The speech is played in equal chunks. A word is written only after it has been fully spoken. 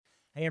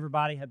Hey,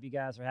 everybody. Hope you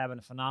guys are having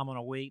a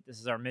phenomenal week. This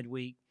is our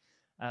midweek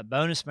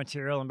bonus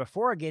material. And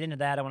before I get into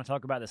that, I want to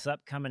talk about this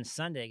upcoming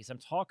Sunday because I'm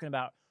talking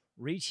about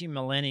reaching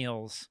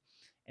millennials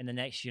and the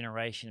next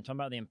generation. I'm talking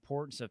about the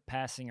importance of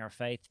passing our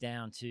faith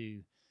down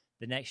to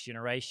the next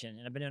generation.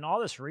 And I've been doing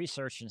all this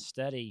research and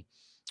study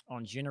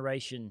on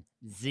Generation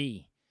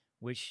Z,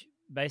 which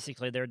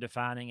basically they're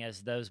defining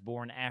as those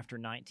born after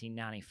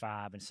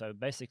 1995. And so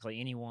basically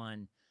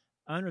anyone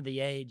under the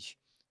age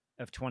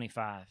of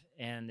 25.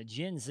 And the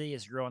Gen Z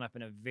is growing up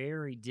in a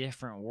very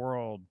different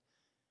world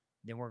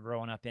than we're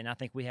growing up in. I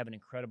think we have an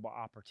incredible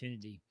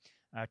opportunity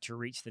to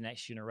reach the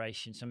next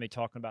generation. Somebody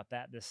talking about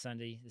that this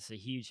Sunday. This is a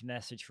huge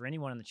message for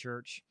anyone in the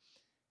church,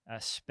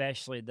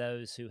 especially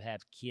those who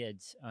have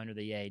kids under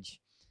the age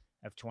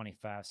of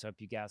 25. So I hope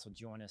you guys will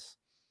join us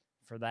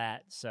for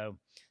that. So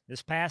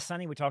this past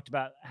Sunday, we talked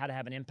about how to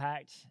have an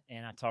impact,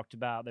 and I talked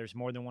about there's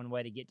more than one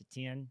way to get to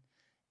 10.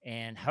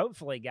 And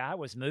hopefully, God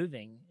was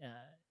moving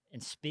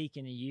and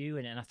speaking to you.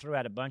 And I threw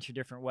out a bunch of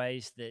different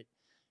ways that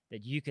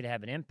you could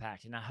have an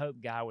impact. And I hope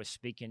God was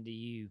speaking to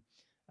you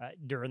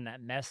during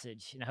that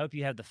message. And I hope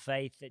you have the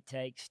faith it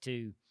takes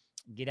to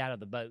get out of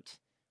the boat,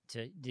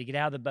 to get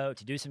out of the boat,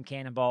 to do some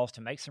cannonballs,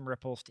 to make some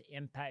ripples, to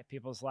impact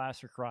people's lives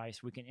for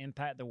Christ. We can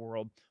impact the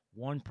world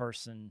one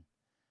person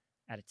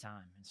at a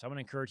time. And so I want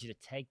to encourage you to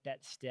take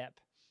that step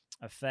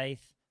of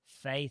faith.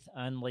 Faith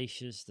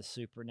unleashes the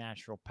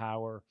supernatural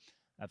power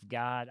of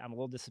God. I'm a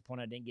little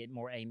disappointed I didn't get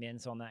more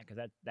amens on that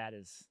because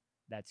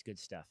that's good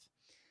stuff.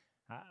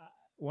 Uh,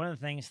 One of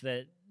the things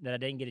that I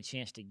didn't get a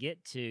chance to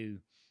get to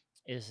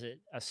is that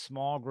a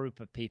small group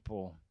of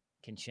people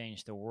can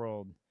change the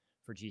world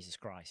for Jesus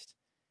Christ.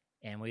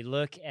 And we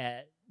look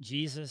at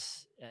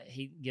Jesus,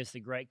 he gives the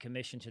Great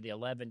Commission to the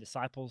 11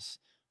 disciples.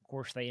 Of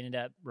course, they ended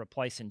up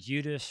replacing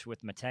Judas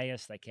with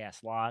Matthias. They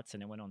cast lots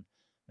and it went on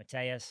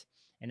Matthias.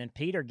 And then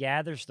Peter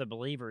gathers the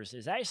believers.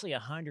 It's actually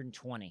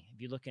 120.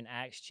 If you look in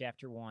Acts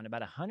chapter 1,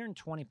 about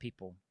 120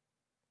 people,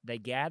 they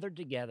gathered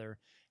together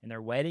and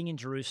they're waiting in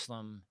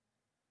Jerusalem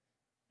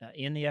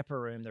in the upper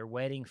room. They're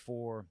waiting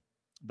for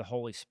the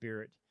Holy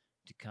Spirit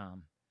to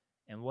come.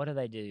 And what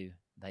do?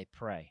 They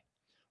pray.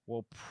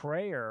 Well,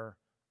 prayer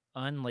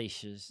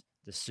unleashes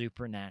the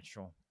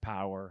supernatural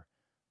power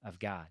of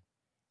God.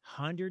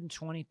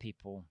 120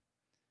 people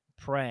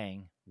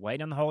praying,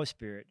 waiting on the Holy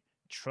Spirit,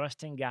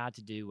 trusting God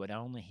to do what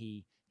only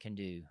He can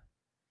do.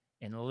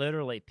 And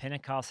literally,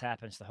 Pentecost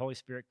happens, the Holy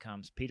Spirit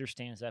comes, Peter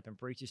stands up and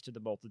preaches to the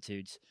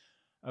multitudes.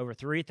 Over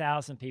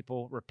 3,000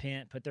 people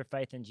repent, put their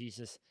faith in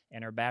Jesus,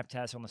 and are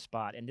baptized on the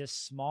spot. And this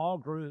small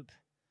group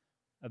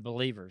of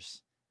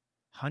believers,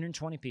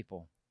 120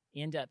 people,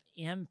 end up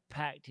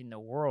impacting the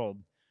world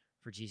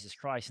for Jesus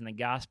Christ, and the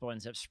gospel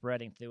ends up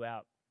spreading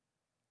throughout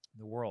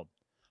the world.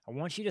 I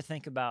want you to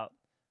think about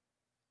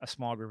a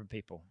small group of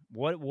people.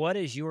 What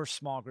is your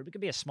small group? It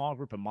could be a small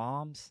group of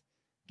moms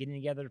getting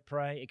together to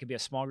pray. It could be a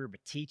small group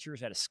of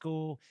teachers at a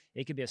school.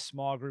 It could be a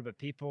small group of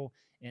people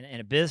in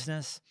a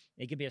business.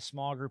 It could be a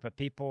small group of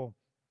people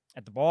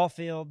at the ball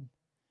field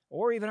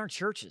or even our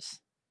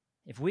churches.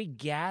 If we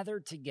gather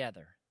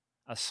together,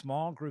 a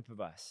small group of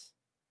us,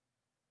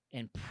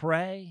 and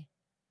pray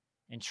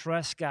and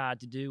trust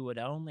God to do what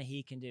only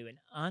He can do and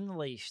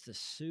unleash the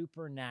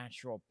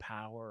supernatural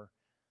power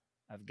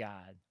of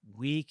God,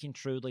 we can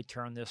truly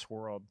turn this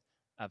world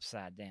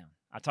upside down.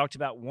 I talked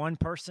about one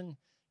person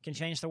can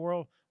change the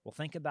world. Well,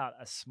 think about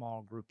a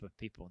small group of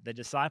people. The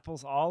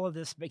disciples, all of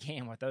this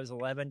began with those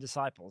 11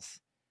 disciples,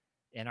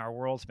 and our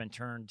world's been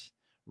turned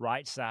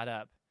right side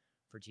up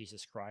for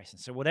Jesus Christ.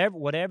 And so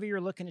whatever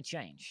you're looking to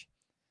change,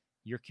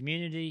 your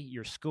community,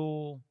 your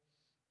school,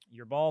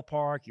 your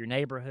ballpark, your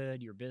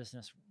neighborhood, your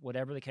business,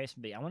 whatever the case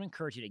may be, I want to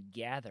encourage you to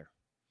gather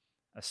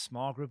a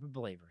small group of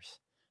believers,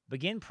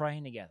 begin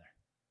praying together,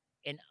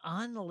 and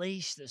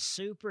unleash the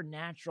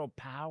supernatural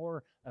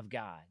power of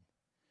God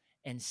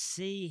and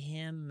see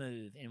Him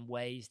move in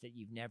ways that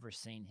you've never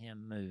seen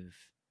Him move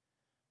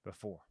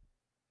before.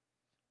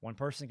 One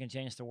person can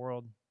change the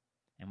world,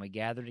 and we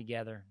gather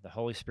together. The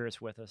Holy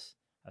Spirit's with us.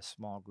 A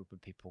small group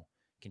of people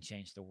can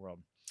change the world.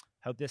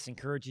 Hope this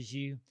encourages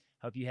you.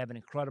 Hope you have an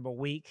incredible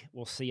week.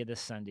 We'll see you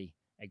this Sunday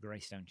at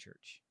Greystone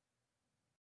Church.